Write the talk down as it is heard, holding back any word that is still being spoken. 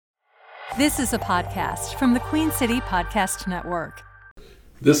This is a podcast from the Queen City Podcast Network.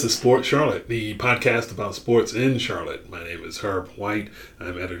 This is Sports Charlotte, the podcast about sports in Charlotte. My name is Herb White.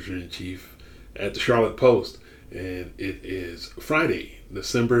 I'm editor-in-chief at the Charlotte Post, and it is Friday,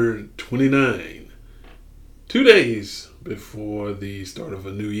 December 29, 2 days before the start of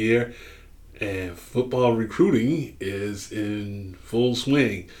a new year, and football recruiting is in full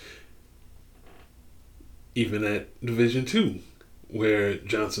swing, even at Division II, where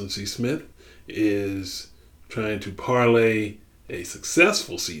Johnson C. Smith is trying to parlay a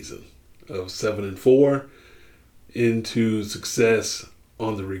successful season of 7-4 into success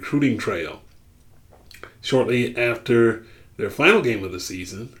on the recruiting trail. Shortly after their final game of the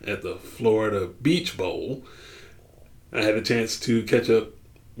season at the Florida Beach Bowl, I had a chance to catch up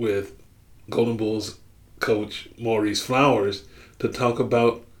with Golden Bulls coach Maurice Flowers to talk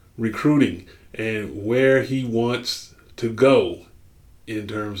about recruiting and where he wants to go in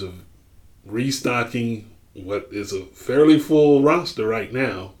terms of restocking what is a fairly full roster right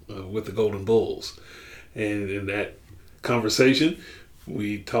now with the Golden Bulls. And in that conversation,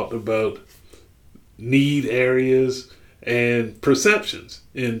 we talked about need areas and perceptions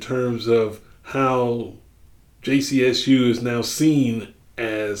in terms of how JCSU is now seen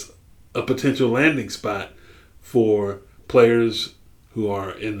as a potential landing spot for players who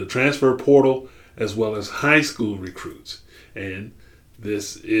are in the transfer portal as well as high school recruits. And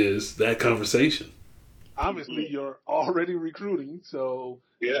this is that conversation. Obviously, you're already recruiting, so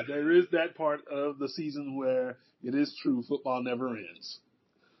there is that part of the season where it is true football never ends.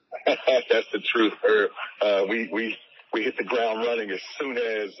 That's the truth, Herb. We hit the ground running as soon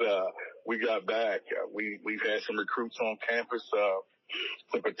as we got back. We've had some recruits on campus,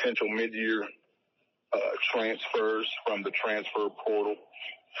 some potential mid-year transfers from the transfer portal.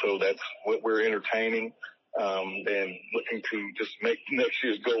 So that's what we're entertaining and looking to just make next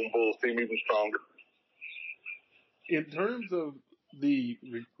year's Golden Bulls team even stronger. In terms of the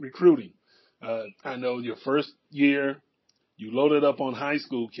recruiting, I know your first year you loaded up on high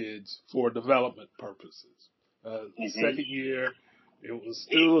school kids for development purposes. Second year, it was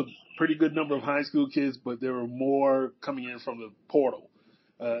still a pretty good number of high school kids, but there were more coming in from the portal.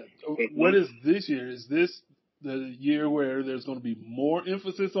 What is this year? Is this the year where there's going to be more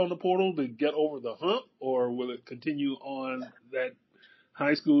emphasis on the portal to get over the hump, or will it continue on that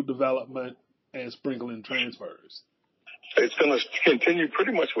high school development and sprinkling transfers? It's going to continue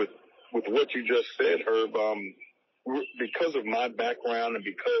pretty much with what you just said, Herb. Because of my background and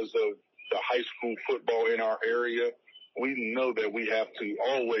because of the high school football in our area, we know that we have to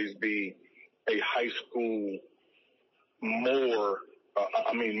always be a high school more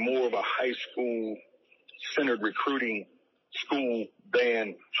of a high school centered recruiting school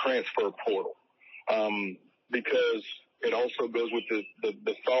than transfer portal. Because it also goes with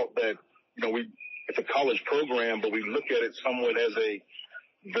the thought that, it's a college program, but we look at it somewhat as a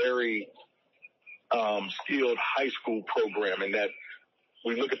very skilled high school program, and that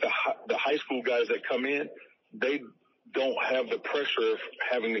we look at the high school guys that come in, they don't have the pressure of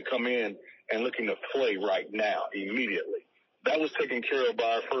having to come in and looking to play right now immediately. That was taken care of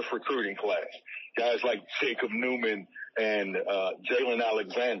by our first recruiting class. Guys like Jacob Newman and Jalen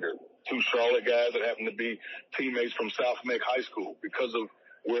Alexander, two Charlotte guys that happen to be teammates from South Meck High School. Because of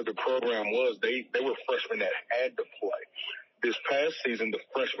where the program was, they were freshmen that had to play. This past season, the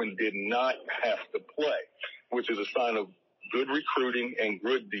freshmen did not have to play, which is a sign of good recruiting and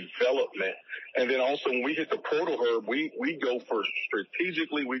good development. And then also when we hit the portal, Herb, we go for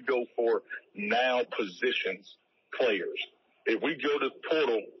strategically, we go for now positions players. If we go to the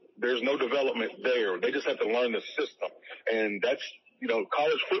portal, there's no development there. They just have to learn the system. And that's,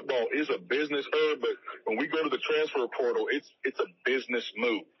 college football is a business, Herb, but when we go to the transfer portal, it's a business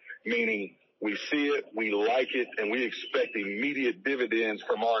move, meaning we see it, we like it, and we expect immediate dividends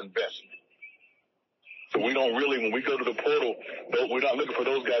from our investment. So we don't really, when we go to the portal, we're not looking for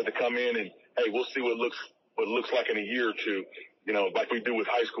those guys to come in and, hey, we'll see what looks like in a year or two, like we do with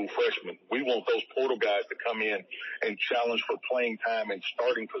high school freshmen. We want those portal guys to come in and challenge for playing time and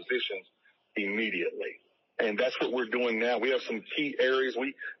starting positions immediately. And that's what we're doing now. We have some key areas.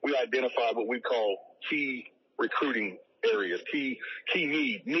 We identify what we call key recruiting areas, key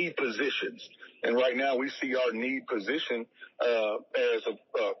need positions. And right now we see our need position as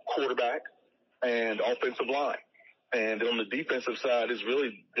a quarterback and offensive line. And on the defensive side is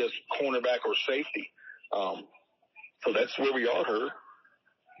really just cornerback or safety. So that's where we are, Herb.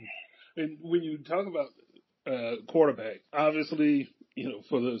 And when you talk about quarterback, obviously,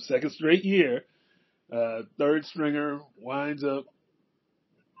 for the second straight year, third stringer winds up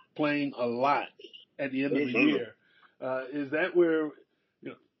playing a lot at the end of the year. Is that where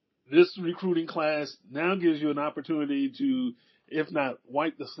this recruiting class now gives you an opportunity to, if not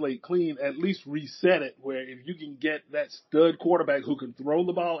wipe the slate clean, at least reset it, where if you can get that stud quarterback who can throw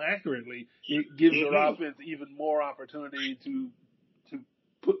the ball accurately, it gives your offense even more opportunity to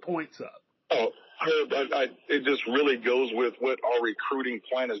put points up. Oh, Herb, it just really goes with what our recruiting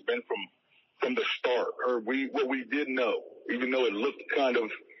plan has been from the start. Herb, what we did know, even though it looked kind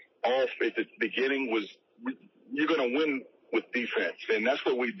of off at the beginning, was you're going to win with defense. And that's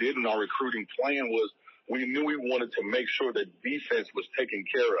what we did in our recruiting plan. Was we knew we wanted to make sure that defense was taken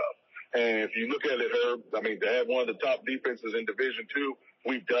care of. And if you look at it, Herb, I mean, to have one of the top defenses in Division II,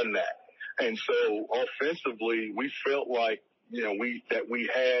 we've done that. And so offensively, we felt like, we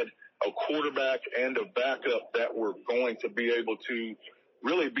had a quarterback and a backup that were going to be able to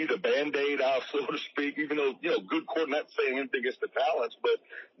really be the Band-Aid out, so to speak, even though, good quarterback, not saying anything against the talents, but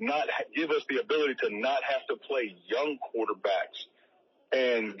not give us the ability to not have to play young quarterbacks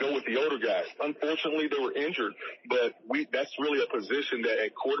and go with the older guys. Unfortunately, they were injured, but that's really a position that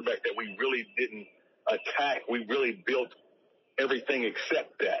at quarterback that we really didn't attack. We really built everything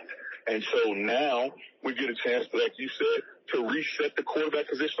except that. And so now we get a chance, like you said, to reset the quarterback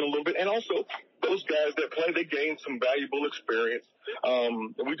position a little bit. And also those guys that play, they gained some valuable experience.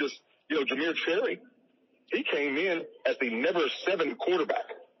 And we just, Jameer Cherry, he came in as the number 7 quarterback.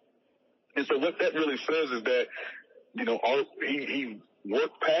 And so what that really says is that, he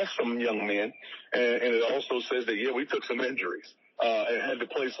worked past some young men. And it also says that, we took some injuries, and had to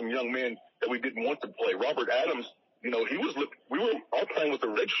play some young men that we didn't want to play. Robert Adams, we were all playing with the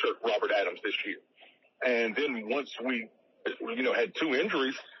red shirt Robert Adams this year. And then once we, had 2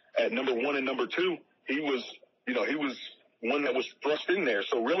 injuries at number 1 and number 2, he was one that was thrust in there.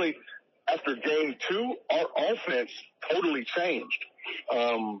 So really, after game 2, our offense totally changed,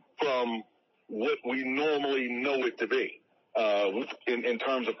 from what we normally know it to be. In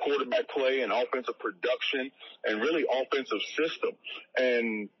terms of quarterback play and offensive production and really offensive system.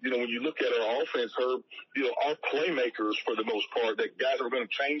 And, when you look at our offense, Herb, our playmakers for the most part, that guys that were going to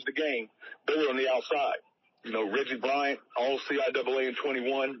change the game, they were on the outside. Reggie Bryant, all CIAA in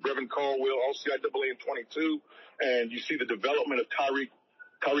 21, Brevin Caldwell, all CIAA in 22. And you see the development of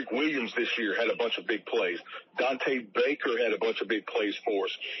Tyreek Williams this year had a bunch of big plays. Dante Baker had a bunch of big plays for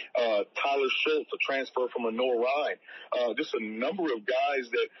us. Tyler Schultz, a transfer from Lenore Rhine. Just a number of guys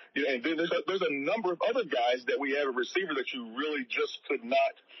that, and then there's a number of other guys that we have a receiver that you really just could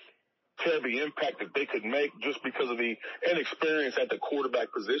not tell the impact that they could make just because of the inexperience at the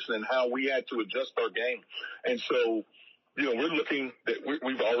quarterback position and how we had to adjust our game. And so, we're looking that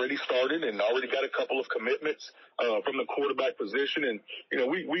we've already started and already got a couple of commitments from the quarterback position. And,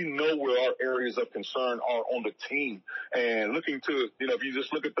 we know where our areas of concern are on the team. And looking to, if you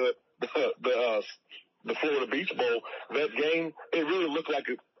just look at the Florida Beach Bowl, that game, it really looked like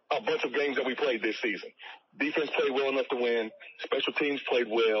a bunch of games that we played this season. Defense played well enough to win. Special teams played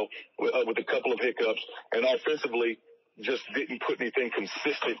well with a couple of hiccups. And offensively, just didn't put anything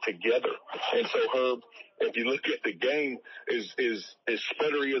consistent together. And so, Herb, if you look at the game, as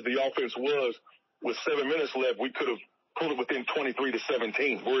sputtery as the offense was, with 7 minutes left, we could have pulled it within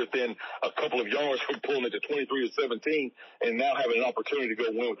 23-17. We're within a couple of yards from pulling it to 23-17, and now having an opportunity to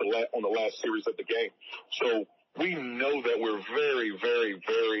go win on the last series of the game. So we know that we're very, very,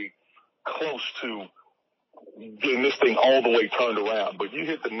 very close to getting this thing all the way turned around. But you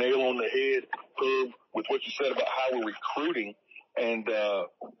hit the nail on the head, Herb, with what you said about how we're recruiting. And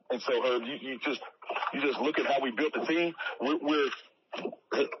so, Herb, you just look at how we built the team.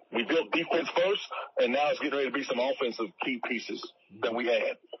 We built defense first, and now it's getting ready to be some offensive key pieces that we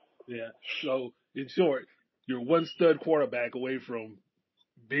had. Yeah. So, in short, you're one stud quarterback away from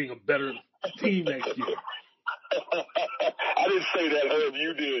being a better team next year. I didn't say that, Herb.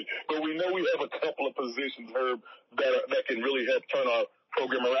 You did. But we know we have a couple of positions, Herb, that can really help turn our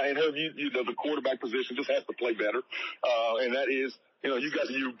program around. And Herb, the quarterback position just has to play better. And that is,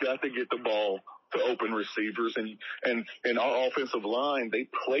 you've got to get the ball to open receivers, and our offensive line, they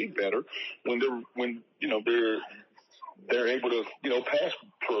play better when they're able to, pass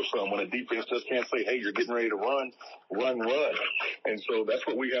pro some, when a defense just can't say, hey, you're getting ready to run. And so that's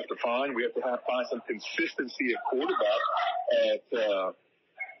what we have to find. We have to find some consistency at quarterback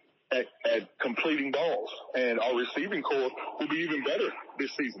at completing balls. And our receiving core will be even better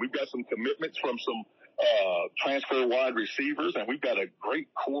this season. We've got some commitments from some transfer wide receivers, and we've got a great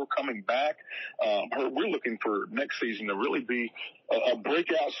core coming back. We're looking for next season to really be a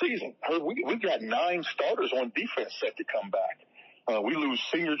breakout season. We got 9 starters on defense set to come back. We lose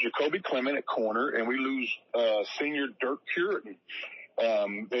senior Jacoby Clement at corner, and we lose senior Dirk Curitan,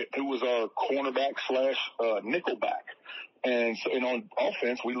 who was our cornerback / nickelback. And so, and on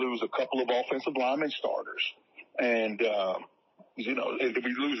offense, we lose a couple of offensive linemen starters. And, we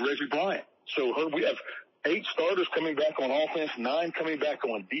lose Reggie Bryant. So, Herb, we have 8 starters coming back on offense, 9 coming back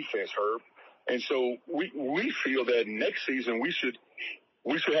on defense, Herb. And so we feel that next season we should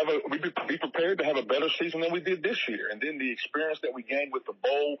be prepared to have a better season than we did this year. And then the experience that we gained with the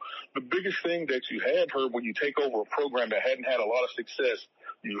bowl, the biggest thing that you had, Herb, when you take over a program that hadn't had a lot of success,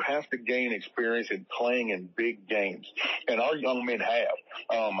 you have to gain experience in playing in big games. And our young men have.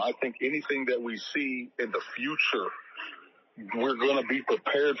 I think anything that we see in the future, we're going to be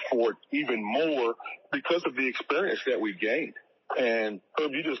prepared for it even more because of the experience that we gained. And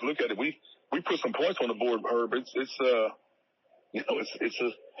Herb, you just look at it. We put some points on the board, Herb. It's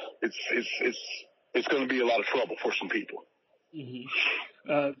going to be a lot of trouble for some people.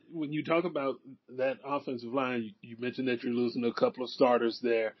 Mm-hmm. When you talk about that offensive line, you mentioned that you're losing a couple of starters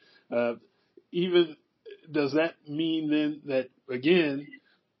there. Even does that mean then that again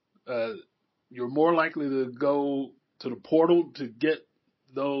you're more likely to go to the portal to get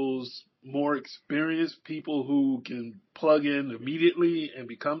those more experienced people who can plug in immediately and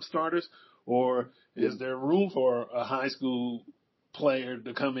become starters, or is there room for a high school player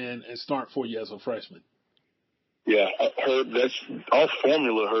to come in and start for you as a freshman? Yeah, Herb, that's our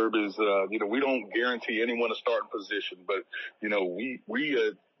formula, Herb, is, we don't guarantee anyone a starting position, but,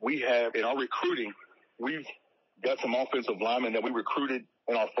 we have in our recruiting, we've got some offensive linemen that we recruited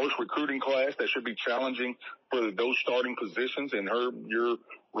in our first recruiting class that should be challenging for those starting positions. And Herb, you're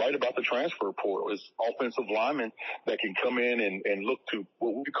right about the transfer portal. It's offensive linemen that can come in and look to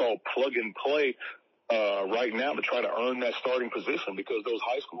what we call plug and play right now to try to earn that starting position, because those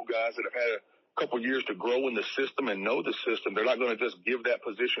high school guys that have had a couple years to grow in the system and know the system, they're not going to just give that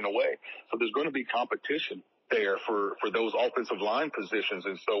position away. So there's going to be competition there for those offensive line positions.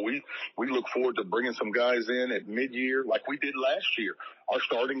 And so we look forward to bringing some guys in at mid-year like we did last year. Our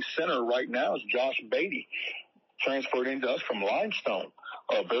starting center right now is Josh Beatty, transferred into us from Limestone,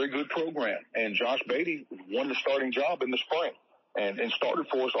 a very good program. And Josh Beatty won the starting job in the spring and started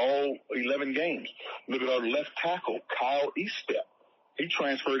for us all 11 games. Look at our left tackle, Kyle Eastep. He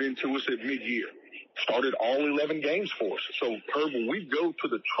transferred into us at mid-year, started all 11 games for us. So, Herb, when we go to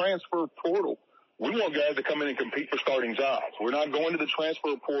the transfer portal, we want guys to come in and compete for starting jobs. We're not going to the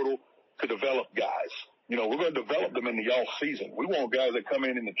transfer portal to develop guys. We're going to develop them in the off season. We want guys that come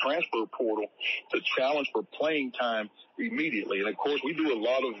in the transfer portal to challenge for playing time immediately. And of course, we do a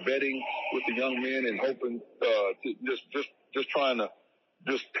lot of vetting with the young men and hoping to just trying to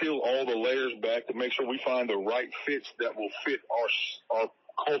just peel all the layers back to make sure we find the right fits that will fit our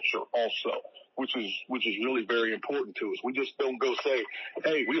culture also, which is really very important to us. We just don't go say,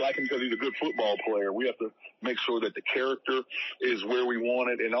 hey, we like him because he's a good football player. We have to make sure that the character is where we want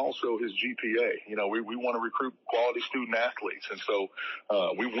it, and also his GPA. We want to recruit quality student athletes. And so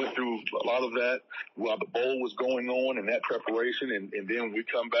we went through a lot of that while the bowl was going on and that preparation. And then we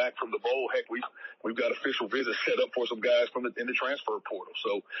come back from the bowl. Heck, we've got official visits set up for some guys in the transfer portal.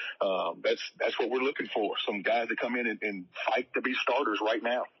 So that's what we're looking for, some guys to come in and fight to be starters right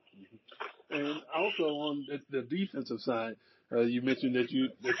now. And also on the defensive side, you mentioned that you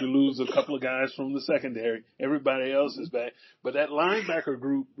lose a couple of guys from the secondary. Everybody else is back, but that linebacker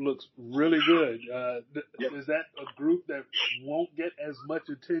group looks really good. Is that a group that won't get as much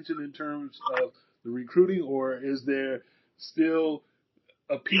attention in terms of the recruiting, or is there still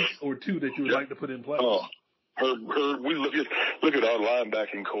a piece or two that you would like to put in place? We look at our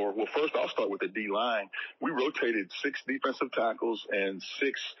linebacking core. Well, first I'll start with the D line. We rotated 6 defensive tackles and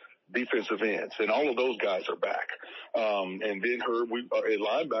 6 defensive ends, and all of those guys are back. And then a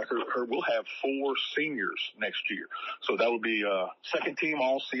linebacker, we'll have 4 seniors next year. So that would be second team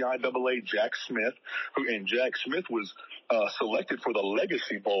all CIAA Jack Smith, and Jack Smith was selected for the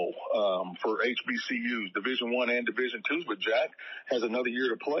Legacy Bowl for HBCUs, Division I and Division IIs, but Jack has another year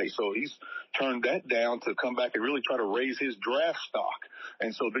to play. So he's turned that down to come back and really try to raise his draft stock.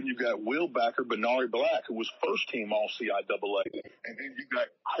 And so then you got Will Backer, Benari Black, who was first team all CIAA. And then you got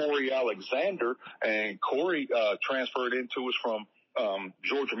Corey Alexander, and Corey transferred into us from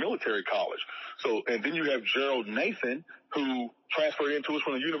Georgia Military College. So, and then you have Gerald Nathan, who transferred into us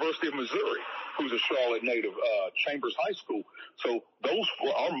from the University of Missouri, who's a Charlotte native, Chambers High School. So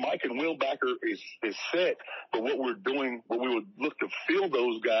our Mike and Will Backer is set. But what we're doing, what we would look to fill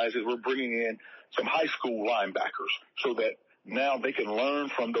those guys is we're bringing in some high school linebackers so that now they can learn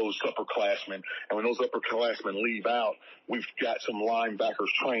from those upperclassmen. And when those upperclassmen leave out, we've got some linebackers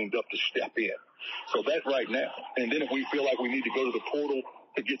trained up to step in. So that right now. And then if we feel like we need to go to the portal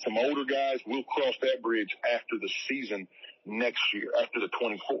to get some older guys, we'll cross that bridge after the season next year, after the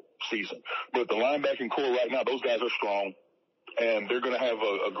 24th season. But the linebacking core right now, those guys are strong. and they're going to have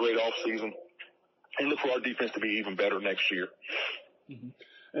a great off season. And look for our defense to be even better next year.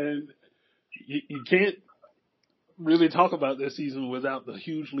 Mm-hmm. And you can't really talk about this season without the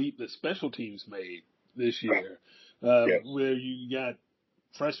huge leap that special teams made this year, Yes. where you got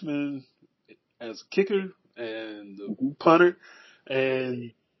freshmen as kicker and the punter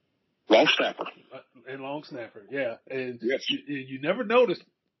and long snapper. Yeah. And yes. you never noticed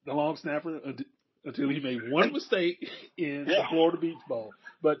the long snapper until he made one mistake in the Florida Beach Bowl.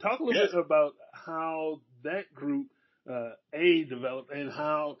 But talk a little bit about how that group developed and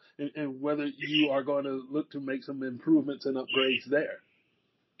how and whether you are going to look to make some improvements and upgrades there.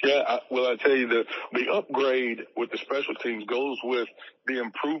 Yeah, I tell you, the upgrade with the special teams goes with the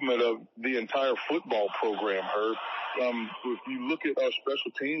improvement of the entire football program, Herb. If you look at our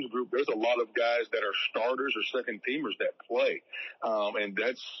special teams group, there's a lot of guys that are starters or second teamers that play. And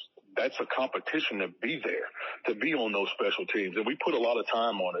that's a competition to be there, to be on those special teams. And we put a lot of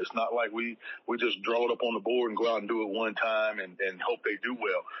time on it. It's not like we just draw it up on the board and go out and do it one time and hope they do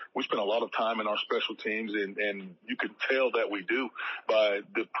well. We spend a lot of time in our special teams, and you can tell that we do by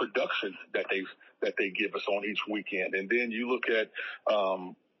the production that they give us on each weekend. And then you look at,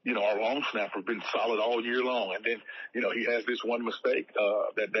 our long snapper been solid all year long. And then, he has this one mistake,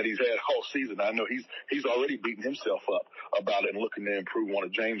 that he's had all season. I know he's already beaten himself up about it and looking to improve on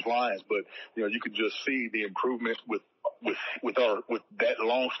it, James Lyons. But, you could just see the improvement with that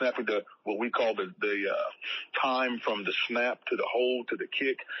long snapper, to what we call the time from the snap to the hold to the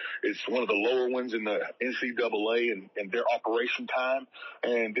kick. It's one of the lower ones in the NCAA and their operation time.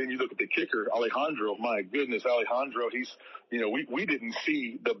 And then you look at the kicker, Alejandro. My goodness, Alejandro, we didn't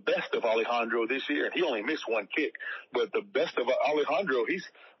see the best of Alejandro this year. He only missed one kick, but the best of Alejandro,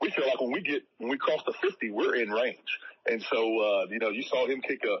 we feel like when we cross the 50, we're in range. And so, you saw him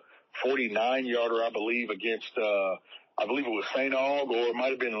kick a 49-yarder, I believe, against, I believe it was St. Aug, or it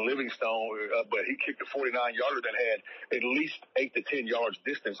might have been Livingstone, but he kicked a 49-yarder that had at least 8 to 10 yards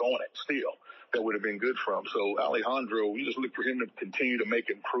distance on it still. That would have been good for him. So Alejandro, we just look for him to continue to make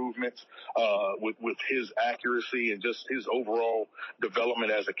improvements with his accuracy and just his overall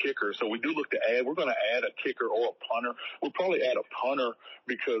development as a kicker. So we do look to add. We're going to add a kicker or a punter. We'll probably add a punter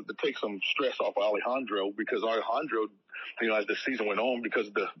because to take some stress off Alejandro, because Alejandro, as the season went on, because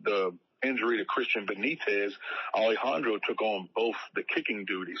the injury to Christian Benitez, Alejandro took on both the kicking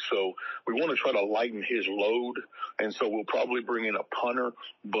duties. So we want to try to lighten his load, and so we'll probably bring in a punter.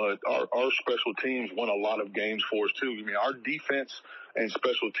 But our special teams won a lot of games for us, too. I mean, our defense and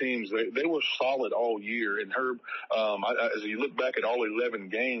special teams, they were solid all year. And Herb, as you look back at all 11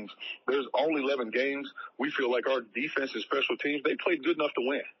 games, we feel like our defense and special teams, they played good enough to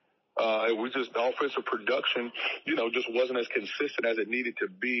win. The offensive production, just wasn't as consistent as it needed to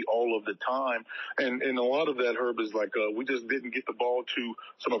be all of the time. And a lot of that, Herb, is like, we just didn't get the ball to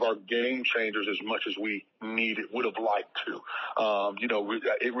some of our game changers as much as we would have liked to.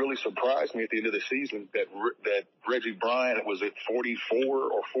 It really surprised me at the end of the season that Reggie Bryant was at 44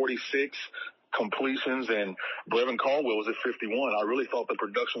 or 46 completions and Brevin Caldwell was at 51. I really thought the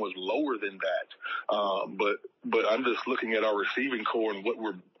production was lower than that. But I'm just looking at our receiving core and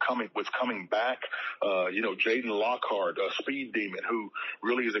what's coming back. Jaden Lockhart, a speed demon who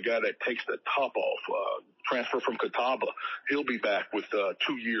really is a guy that takes the top off, transfer from Catawba. He'll be back with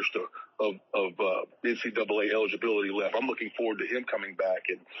 2 years of NCAA eligibility left. I'm looking forward to him coming back,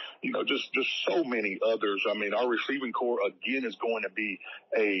 and just so many others. I mean, our receiving core again is going to be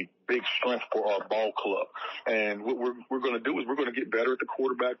a big strength for our ball club. And what we're going to do is we're going to get better at the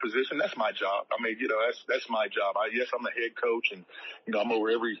quarterback position. That's my job. I mean, that's my job. Yes, I'm the head coach, and I'm over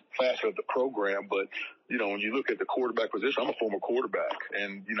every facet of the program. But when you look at the quarterback position, I'm a former quarterback,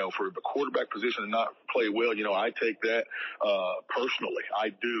 and for the quarterback position to not play well, I take that personally. I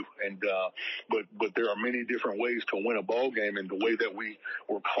do, and but there are many different ways to win a ball game, and the way that we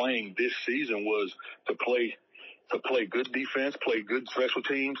were playing this season was to play good defense, play good special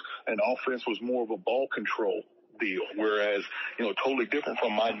teams, and offense was more of a ball control deal. Whereas, totally different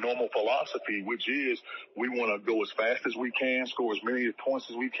from my normal philosophy, which is we want to go as fast as we can, score as many points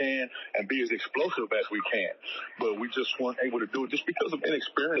as we can, and be as explosive as we can. But we just weren't able to do it just because of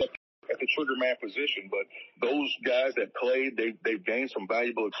inexperience at the trigger man position. But those guys that played, they've gained some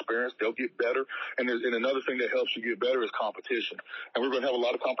valuable experience. They'll get better. And another thing that helps you get better is competition. And we're going to have a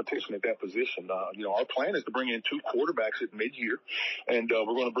lot of competition at that position. Our plan is to bring in 2 quarterbacks at mid-year, and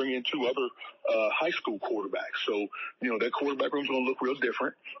we're going to bring in 2 other high school quarterbacks. So, that quarterback room is going to look real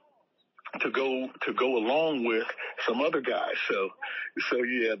different. to go along with some other guys. So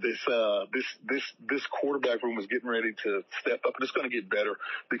yeah, this quarterback room is getting ready to step up, and it's going to get better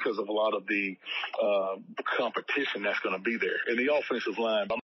because of a lot of the competition that's going to be there. And the offensive line,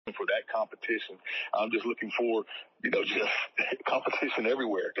 I'm looking for that competition. I'm just looking for, just competition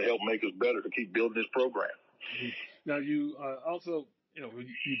everywhere to help make us better, to keep building this program. Now, you also,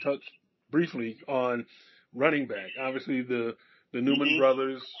 you touched briefly on running back. Obviously, the Newman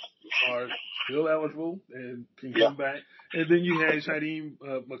brothers are still eligible and can come back. And then you had Shadim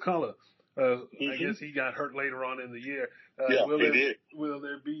McCullough. I guess he got hurt later on in the year. Will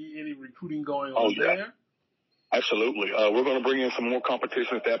there be any recruiting going on there? Absolutely. We're going to bring in some more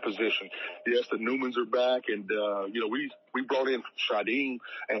competition at that position. Yes, the Newmans are back, and we brought in Shadim,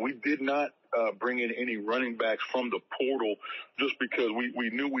 and we did not bring in any running backs from the portal just because we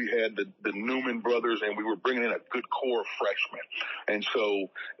knew we had the Newman brothers, and we were bringing in a good core of freshmen. And so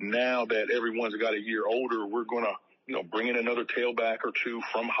now that everyone's got a year older, we're going to bring in another tailback or two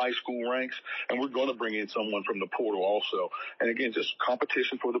from high school ranks, and we're going to bring in someone from the portal also. And again, just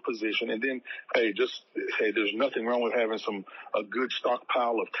competition for the position. And then, there's nothing wrong with having a good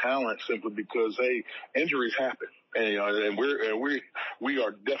stockpile of talent simply because, injuries happen. And we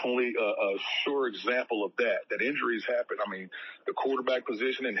are definitely a sure example of that injuries happen. I mean, the quarterback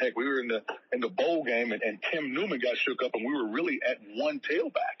position, and heck, we were in the bowl game, and Tim Newman got shook up, and we were really at one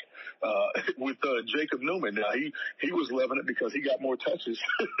tailback. With Jacob Newman. Now he was loving it because he got more touches,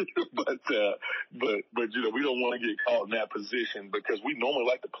 but we don't want to get caught in that position because we normally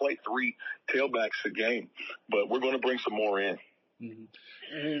like to play 3 tailbacks a game, but we're going to bring some more in.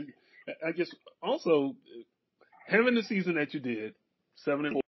 Mm-hmm. And I guess also having the season that you did,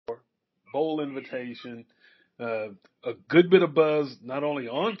 7-4, bowl invitation, a good bit of buzz not only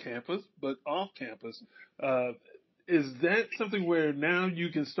on campus but off campus. Is that something where now you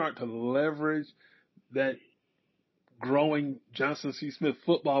can start to leverage that growing Johnson C. Smith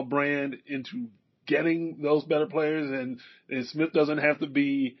football brand into getting those better players, and Smith doesn't have to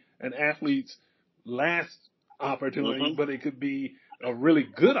be an athlete's last opportunity, but it could be a really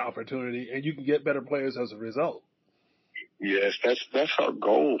good opportunity, and you can get better players as a result? Yes, that's our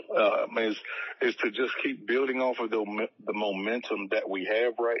goal, is to just keep building off of the momentum that we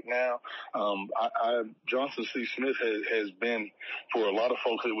have right now. Johnson C. Smith has been, for a lot of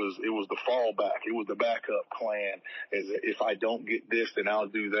folks, it was the fallback. It was the backup plan. If I don't get this, then I'll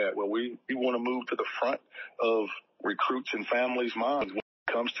do that. Well, we want to move to the front of recruits and families' minds when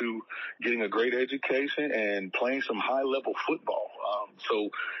it comes to getting a great education and playing some high-level football.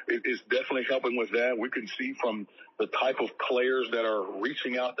 So it's definitely helping with that. We can see from the type of players that are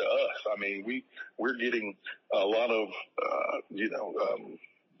reaching out to us. I mean, we're getting a lot of,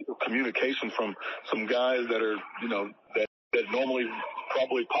 communication from some guys that are, that normally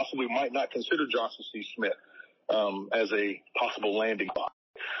possibly might not consider Johnson C. Smith, as a possible landing spot.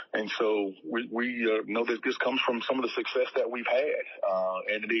 And so we know that this comes from some of the success that we've had,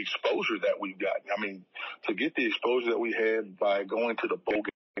 and the exposure that we've gotten. I mean, to get the exposure that we had by going to the bowl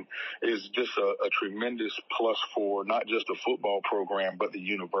game is just a tremendous plus for not just the football program, but the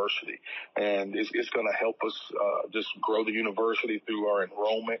university. And it's going to help us just grow the university through our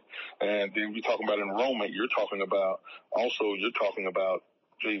enrollment. And then you're talking about enrollment, you're talking about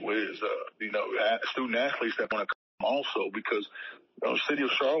gee whiz, student athletes that want to come also, because city of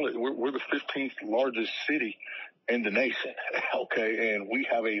Charlotte, we're the 15th largest city in the nation, okay, and we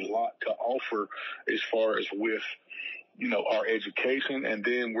have a lot to offer as far as with, our education, and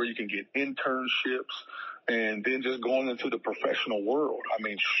then where you can get internships, and then just going into the professional world. I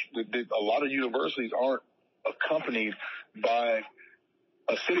mean, a lot of universities aren't accompanied by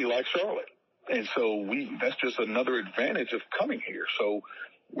a city like Charlotte, and so that's just another advantage of coming here. So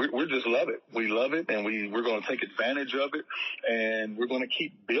we just love it. We love it, and we're going to take advantage of it, and we're going to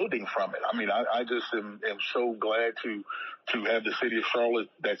keep building from it. I mean, I just am so glad to have the city of Charlotte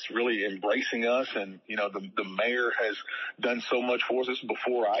that's really embracing us, and the mayor has done so much for us. This is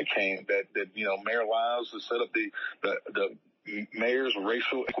before I came. That Mayor Lyles has set up the mayor's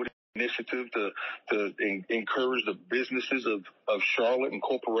racial equity initiative to encourage the businesses of Charlotte and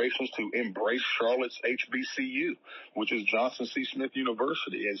corporations to embrace Charlotte's HBCU, which is Johnson C. Smith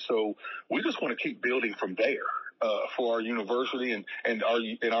University. And so we just want to keep building from there for our university, and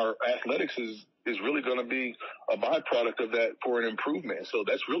our athletics is really going to be a byproduct of that for an improvement. So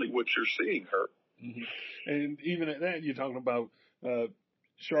that's really what you're seeing, Herb. Mm-hmm. And even at that, you're talking about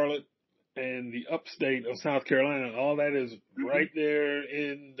Charlotte and the upstate of South Carolina. All that is right there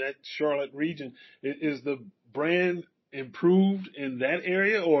in that Charlotte region. Is the brand improved in that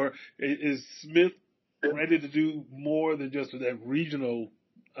area, or is Smith ready to do more than just that regional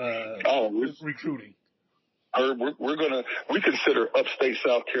recruiting? We consider upstate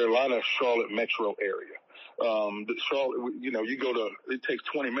South Carolina, Charlotte metro area. The Charlotte, it takes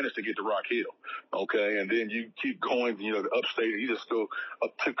 20 minutes to get to Rock Hill. Okay. And then you keep going, the upstate, you just go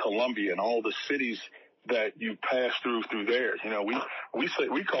up to Columbia and all the cities that you pass through there.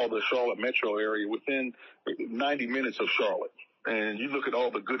 We call the Charlotte metro area within 90 minutes of Charlotte. And you look at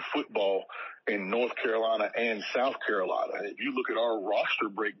all the good football in North Carolina and South Carolina. And if you look at our roster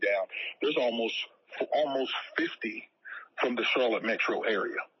breakdown, there's almost 50 from the Charlotte metro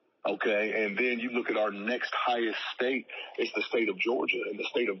area. Okay. And then you look at our next highest state, it's the state of Georgia. And the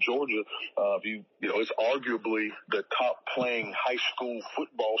state of Georgia, it's arguably the top playing high school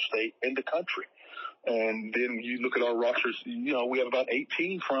football state in the country. And then you look at our rosters, we have about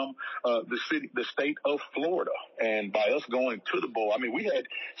 18 from the state of Florida. And by us going to the bowl, we had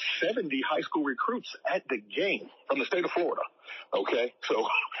 70 high school recruits at the game from the state of Florida. Okay. So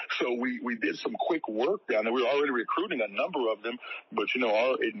we did some quick work down there. We were already recruiting a number of them, but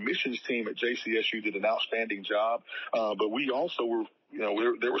our admissions team at JCSU did an outstanding job. But we also were,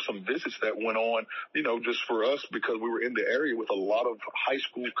 there were some visits that went on, just for us because we were in the area with a lot of high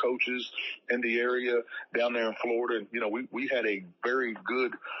school coaches in the area down there in Florida. And, we had a very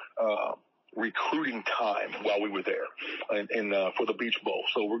good, recruiting time while we were there and for the Beach Bowl.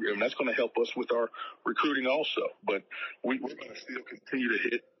 So and that's going to help us with our recruiting also, but we're going to still continue to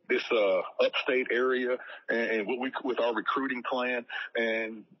hit this upstate area and with our recruiting plan.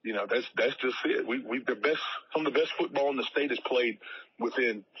 And that's just it. Some of the best football in the state is played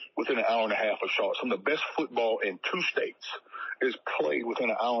within an hour and a half of Charlotte. Some of the best football in two states is played within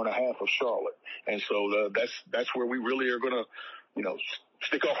an hour and a half of Charlotte. And so that's where we really are going to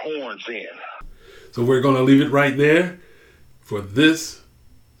stick our horns in. So we're going to leave it right there for this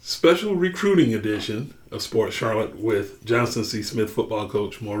special recruiting edition of Sports Charlotte with Johnson C. Smith football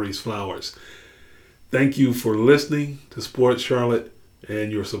coach Maurice Flowers. Thank you for listening to Sports Charlotte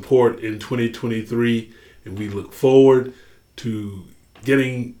and your support in 2023. And we look forward to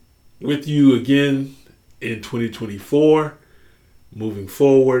getting with you again in 2024. Moving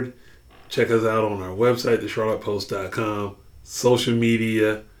forward, check us out on our website, thecharlottepost.com, social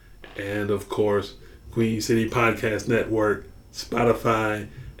media, and of course, Queen City Podcast Network, Spotify,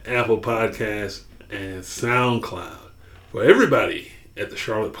 Apple Podcasts, and SoundCloud. For everybody at the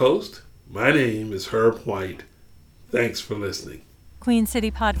Charlotte Post, my name is Herb White. Thanks for listening.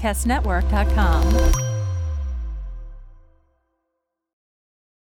 QueenCityPodcastNetwork.com.